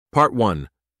Part 1.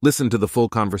 Listen to the full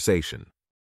conversation.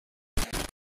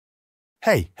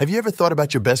 Hey, have you ever thought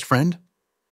about your best friend?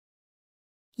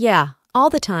 Yeah, all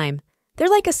the time. They're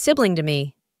like a sibling to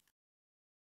me.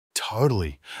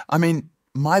 Totally.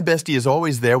 My bestie is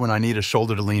always there when I need a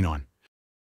shoulder to lean on.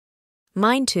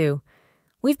 Mine too.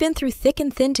 We've been through thick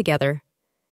and thin together.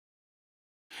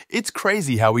 It's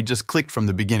crazy how we just clicked from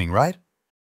the beginning, right?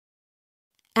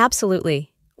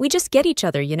 Absolutely. We just get each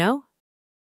other, you know?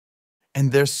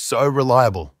 And they're so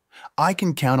reliable. I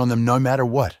can count on them no matter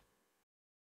what.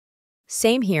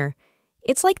 Same here.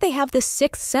 It's like they have this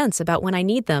sixth sense about when I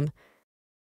need them.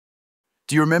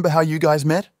 Do you remember how you guys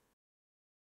met?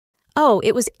 Oh,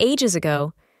 it was ages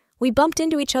ago. We bumped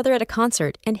into each other at a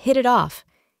concert and hit it off.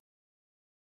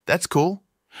 That's cool.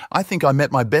 I think I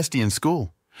met my bestie in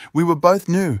school. We were both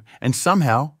new, and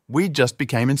somehow we just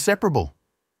became inseparable.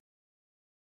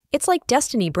 It's like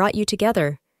destiny brought you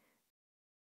together.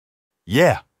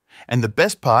 Yeah, and the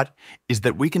best part is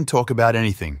that we can talk about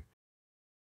anything.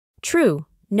 True,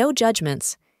 no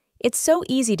judgments. It's so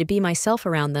easy to be myself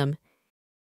around them.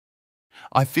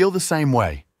 I feel the same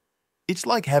way. It's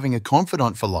like having a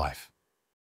confidant for life.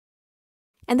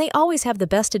 And they always have the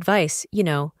best advice, you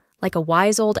know, like a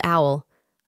wise old owl.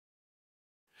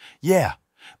 Yeah,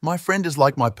 my friend is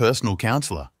like my personal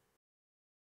counselor.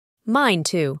 Mine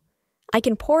too. I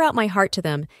can pour out my heart to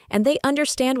them, and they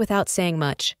understand without saying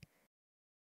much.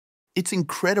 It's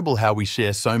incredible how we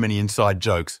share so many inside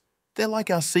jokes. They're like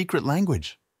our secret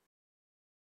language.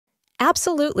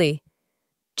 Absolutely.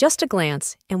 Just a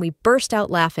glance, and we burst out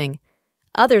laughing.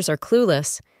 Others are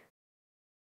clueless.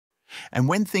 And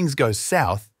when things go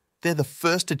south, they're the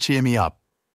first to cheer me up.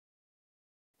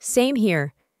 Same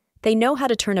here. They know how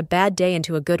to turn a bad day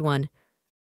into a good one.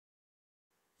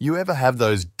 You ever have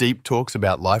those deep talks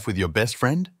about life with your best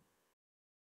friend?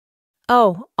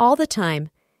 Oh, all the time.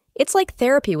 It's like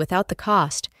therapy without the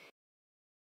cost.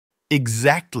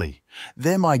 Exactly.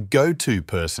 They're my go-to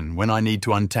person when I need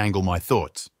to untangle my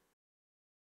thoughts.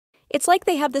 It's like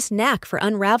they have this knack for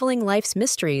unraveling life's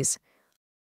mysteries.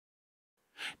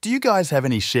 Do you guys have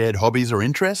any shared hobbies or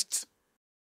interests?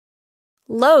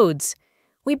 Loads.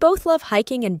 We both love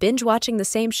hiking and binge-watching the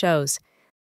same shows.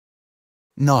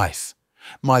 Nice.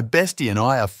 My bestie and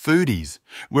I are foodies.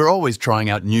 We're always trying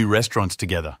out new restaurants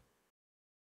together.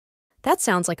 That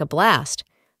sounds like a blast.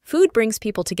 Food brings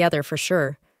people together for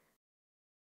sure.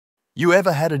 You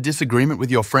ever had a disagreement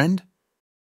with your friend?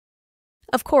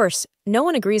 Of course, no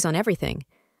one agrees on everything,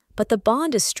 but the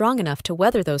bond is strong enough to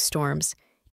weather those storms.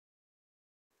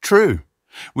 True.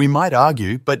 We might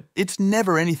argue, but it's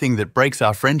never anything that breaks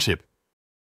our friendship.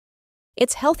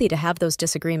 It's healthy to have those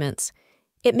disagreements.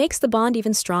 It makes the bond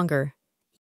even stronger.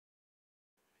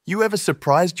 You ever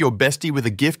surprised your bestie with a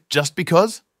gift just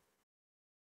because?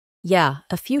 Yeah,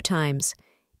 a few times.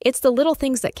 It's the little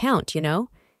things that count, you know?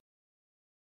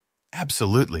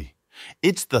 Absolutely.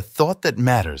 It's the thought that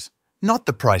matters, not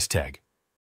the price tag.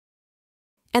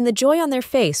 And the joy on their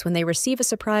face when they receive a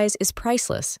surprise is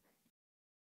priceless.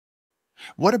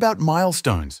 What about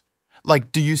milestones?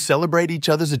 Like, do you celebrate each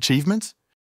other's achievements?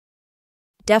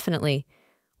 Definitely.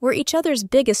 We're each other's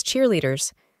biggest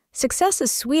cheerleaders. Success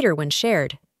is sweeter when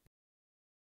shared.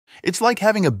 It's like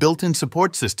having a built-in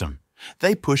support system.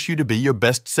 They push you to be your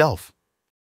best self.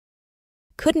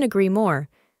 Couldn't agree more.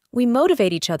 We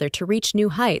motivate each other to reach new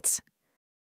heights.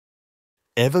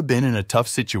 Ever been in a tough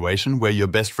situation where your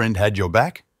best friend had your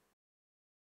back?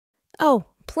 Oh,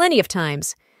 plenty of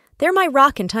times. They're my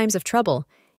rock in times of trouble.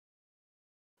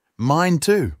 Mine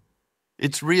too.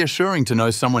 It's reassuring to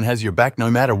know someone has your back no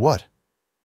matter what.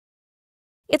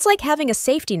 It's like having a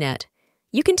safety net.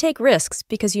 You can take risks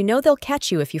because you know they'll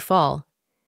catch you if you fall.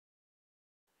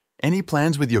 Any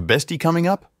plans with your bestie coming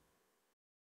up?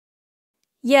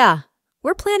 Yeah,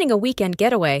 we're planning a weekend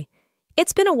getaway.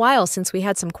 It's been a while since we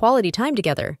had some quality time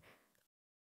together.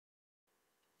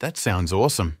 That sounds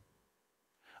awesome.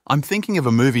 I'm thinking of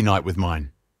a movie night with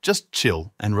mine. Just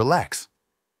chill and relax.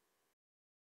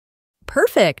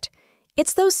 Perfect!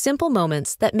 It's those simple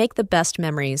moments that make the best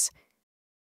memories.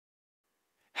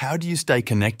 How do you stay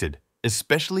connected,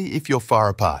 especially if you're far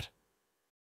apart?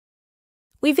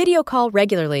 We video call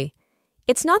regularly.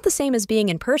 It's not the same as being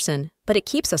in person, but it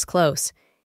keeps us close.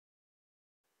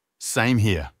 Same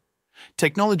here.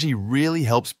 Technology really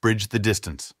helps bridge the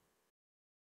distance.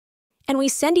 And we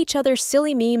send each other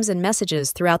silly memes and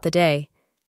messages throughout the day.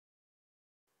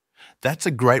 That's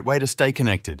a great way to stay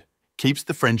connected. Keeps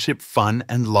the friendship fun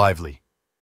and lively.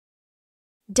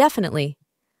 Definitely.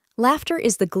 Laughter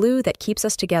is the glue that keeps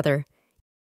us together.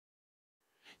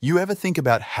 You ever think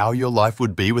about how your life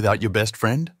would be without your best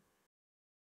friend?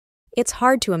 It's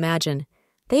hard to imagine.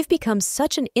 They've become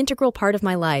such an integral part of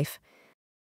my life.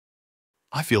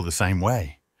 I feel the same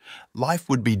way. Life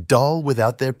would be dull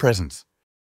without their presence.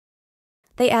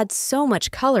 They add so much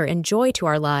color and joy to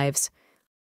our lives.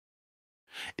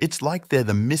 It's like they're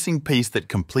the missing piece that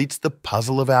completes the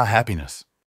puzzle of our happiness.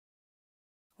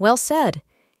 Well said.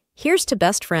 Here's to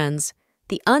best friends,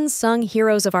 the unsung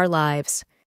heroes of our lives.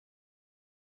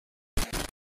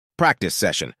 Practice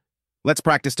session. Let's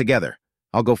practice together.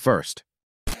 I'll go first.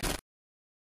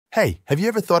 Hey, have you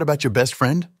ever thought about your best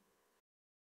friend?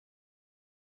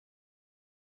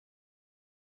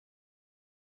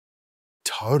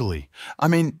 Totally. I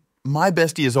mean, my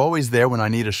bestie is always there when I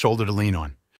need a shoulder to lean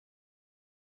on.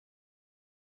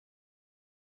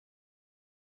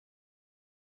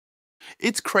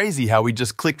 It's crazy how we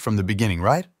just clicked from the beginning,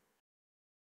 right?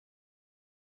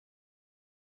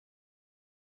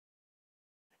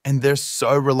 And they're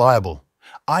so reliable.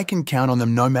 I can count on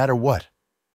them no matter what.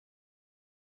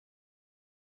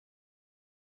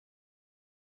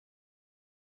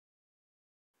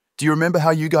 Do you remember how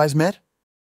you guys met?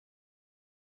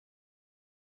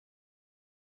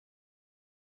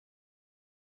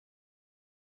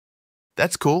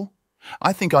 That's cool.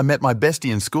 I think I met my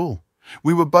bestie in school.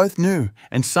 We were both new,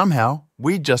 and somehow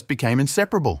we just became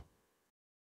inseparable.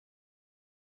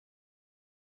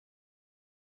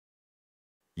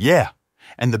 Yeah,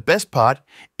 and the best part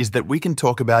is that we can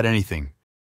talk about anything.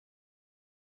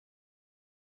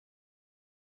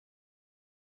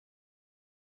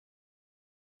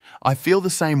 I feel the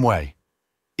same way.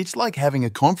 It's like having a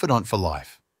confidant for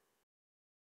life.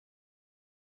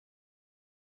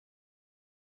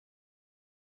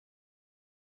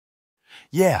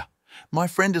 Yeah, my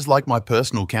friend is like my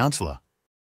personal counselor.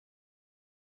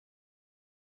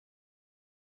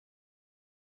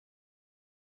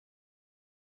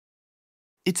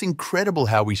 It's incredible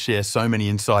how we share so many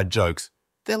inside jokes.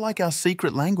 They're like our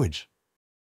secret language.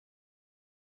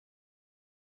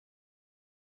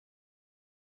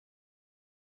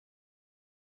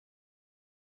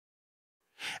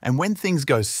 And when things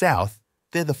go south,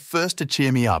 they're the first to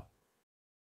cheer me up.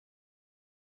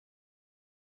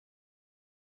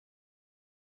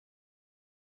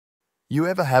 You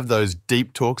ever have those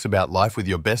deep talks about life with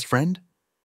your best friend?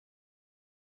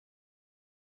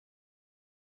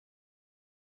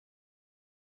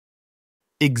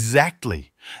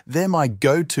 Exactly. They're my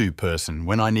go-to person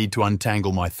when I need to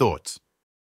untangle my thoughts.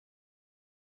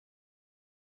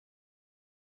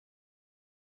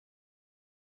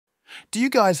 Do you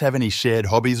guys have any shared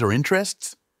hobbies or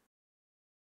interests?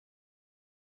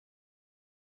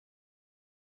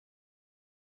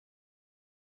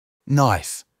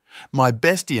 Nice. My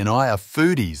bestie and I are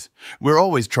foodies. We're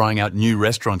always trying out new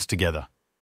restaurants together.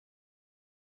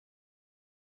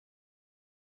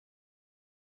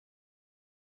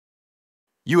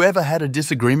 You ever had a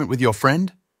disagreement with your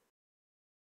friend?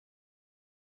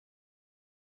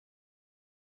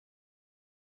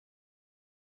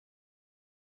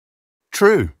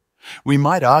 True. We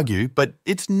might argue, but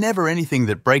it's never anything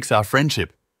that breaks our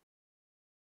friendship.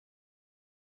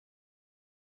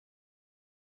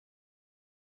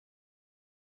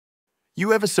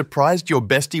 You ever surprised your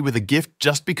bestie with a gift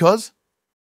just because?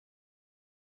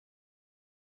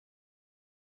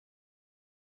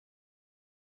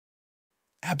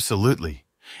 Absolutely.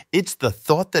 It's the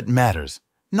thought that matters,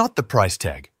 not the price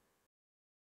tag.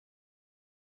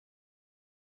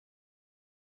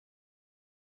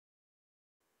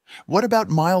 What about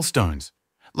milestones?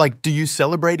 Like, do you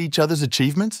celebrate each other's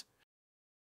achievements?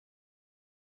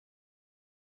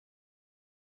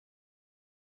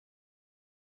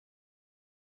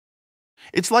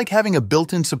 It's like having a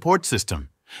built-in support system.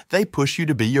 They push you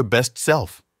to be your best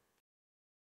self.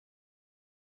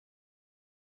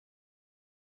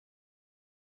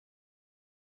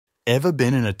 Ever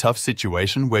been in a tough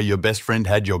situation where your best friend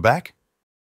had your back?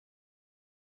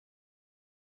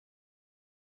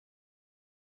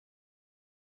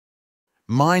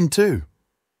 Mine too.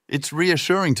 It's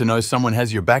reassuring to know someone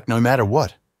has your back no matter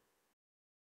what.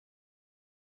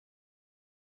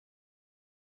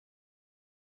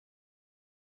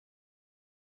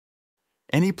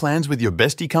 Any plans with your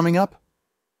bestie coming up?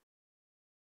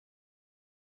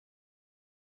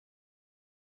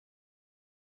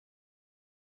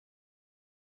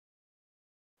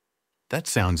 That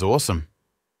sounds awesome.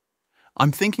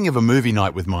 I'm thinking of a movie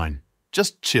night with mine.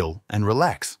 Just chill and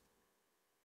relax.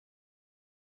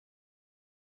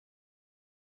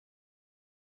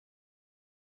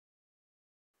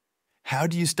 How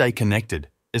do you stay connected,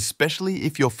 especially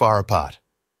if you're far apart?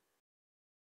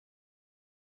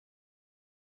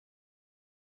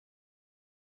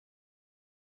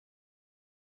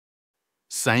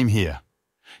 Same here.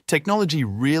 Technology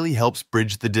really helps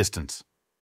bridge the distance.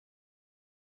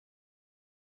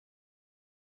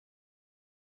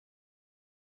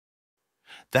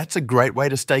 That's a great way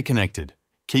to stay connected.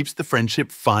 Keeps the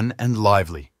friendship fun and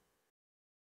lively.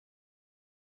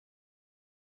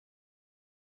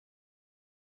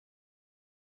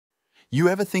 You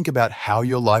ever think about how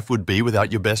your life would be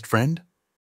without your best friend?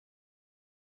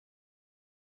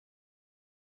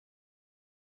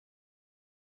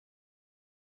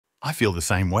 I feel the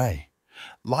same way.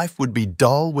 Life would be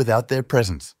dull without their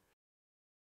presence.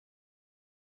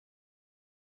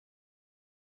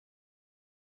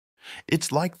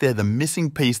 It's like they're the missing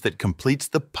piece that completes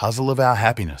the puzzle of our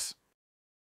happiness.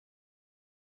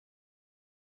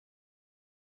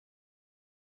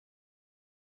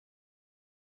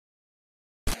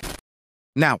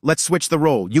 Now, let's switch the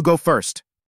role. You go first.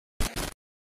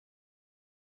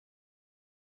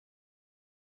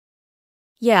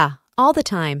 Yeah, all the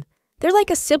time. They're like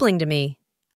a sibling to me.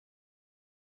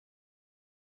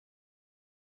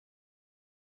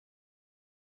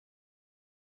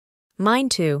 Mine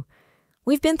too.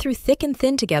 We've been through thick and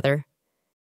thin together.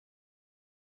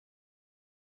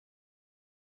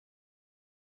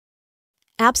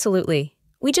 Absolutely.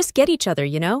 We just get each other,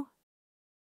 you know?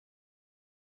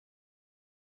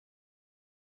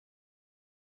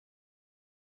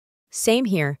 Same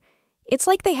here. It's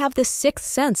like they have this sixth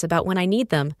sense about when I need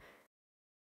them.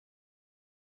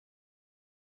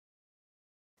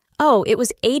 Oh, it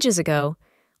was ages ago.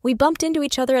 We bumped into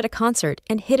each other at a concert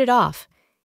and hit it off.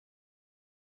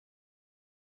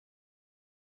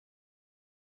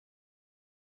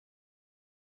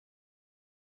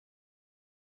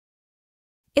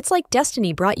 It's like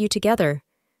destiny brought you together.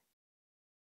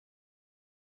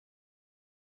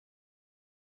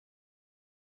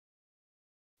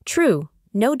 True,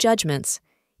 no judgments.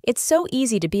 It's so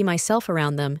easy to be myself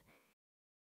around them.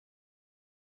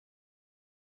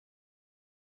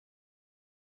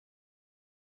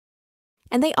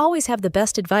 And they always have the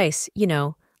best advice, you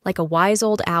know, like a wise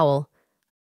old owl.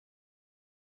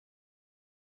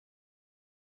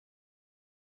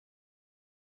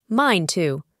 Mine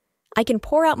too. I can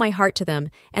pour out my heart to them,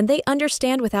 and they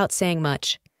understand without saying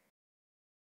much.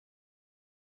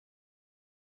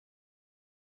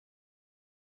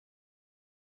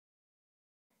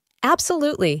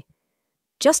 Absolutely.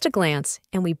 Just a glance,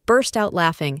 and we burst out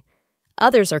laughing.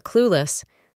 Others are clueless.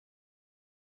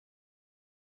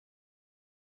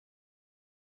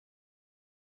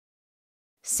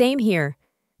 Same here.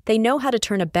 They know how to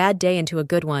turn a bad day into a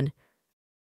good one.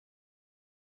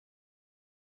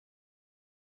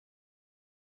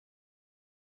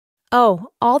 Oh,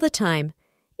 all the time.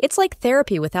 It's like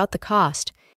therapy without the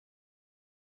cost.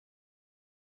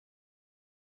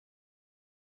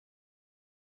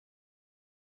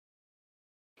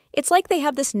 It's like they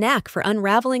have this knack for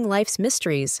unraveling life's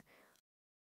mysteries.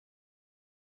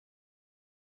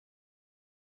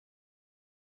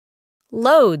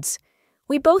 Loads.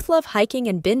 We both love hiking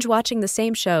and binge-watching the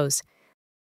same shows.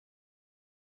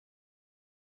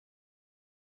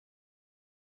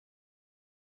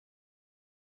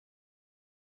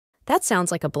 That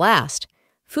sounds like a blast.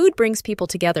 Food brings people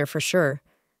together for sure.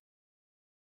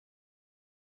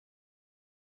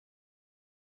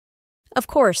 Of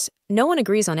course, no one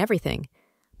agrees on everything,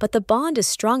 but the bond is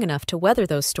strong enough to weather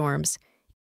those storms.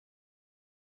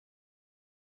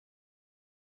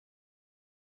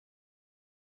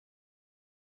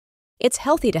 It's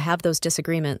healthy to have those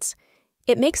disagreements.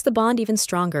 It makes the bond even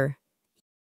stronger.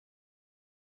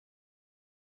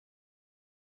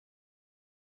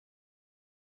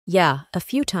 Yeah, a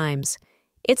few times.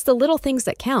 It's the little things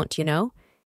that count, you know?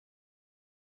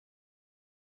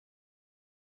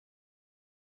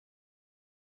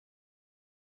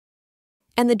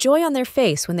 And the joy on their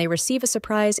face when they receive a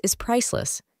surprise is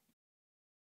priceless.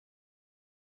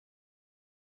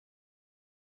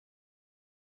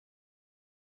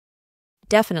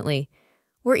 Definitely.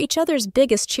 We're each other's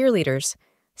biggest cheerleaders.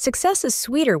 Success is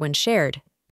sweeter when shared.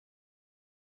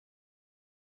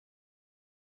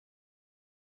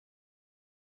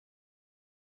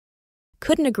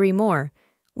 Couldn't agree more.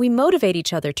 We motivate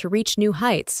each other to reach new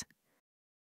heights.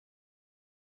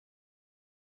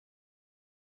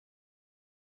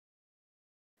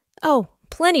 Oh,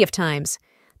 plenty of times.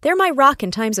 They're my rock in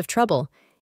times of trouble.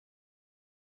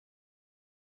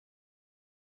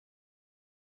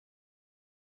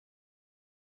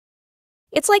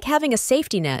 It's like having a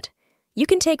safety net. You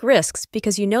can take risks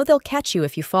because you know they'll catch you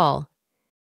if you fall.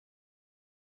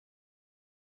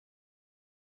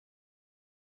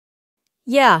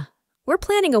 Yeah, we're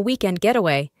planning a weekend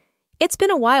getaway. It's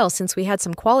been a while since we had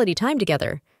some quality time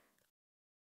together.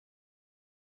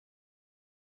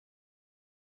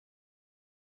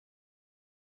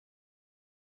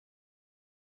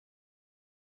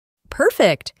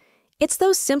 Perfect! It's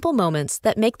those simple moments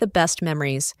that make the best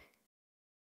memories.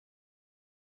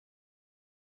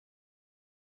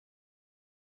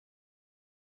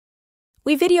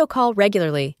 We video call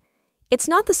regularly. It's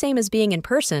not the same as being in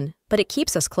person, but it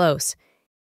keeps us close.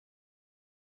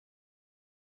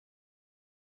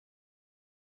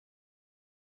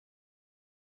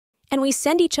 And we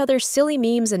send each other silly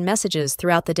memes and messages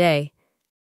throughout the day.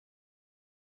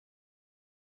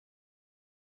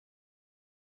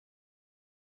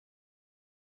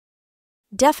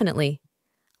 Definitely.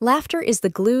 Laughter is the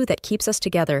glue that keeps us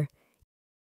together.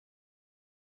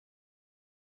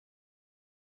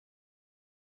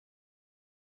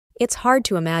 It's hard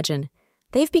to imagine.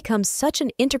 They've become such an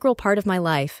integral part of my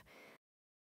life.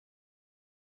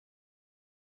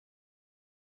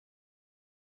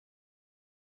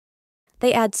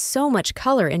 They add so much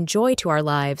color and joy to our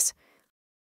lives.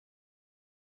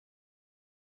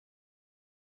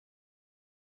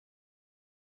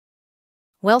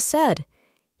 Well said.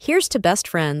 Here's to best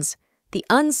friends, the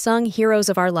unsung heroes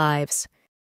of our lives.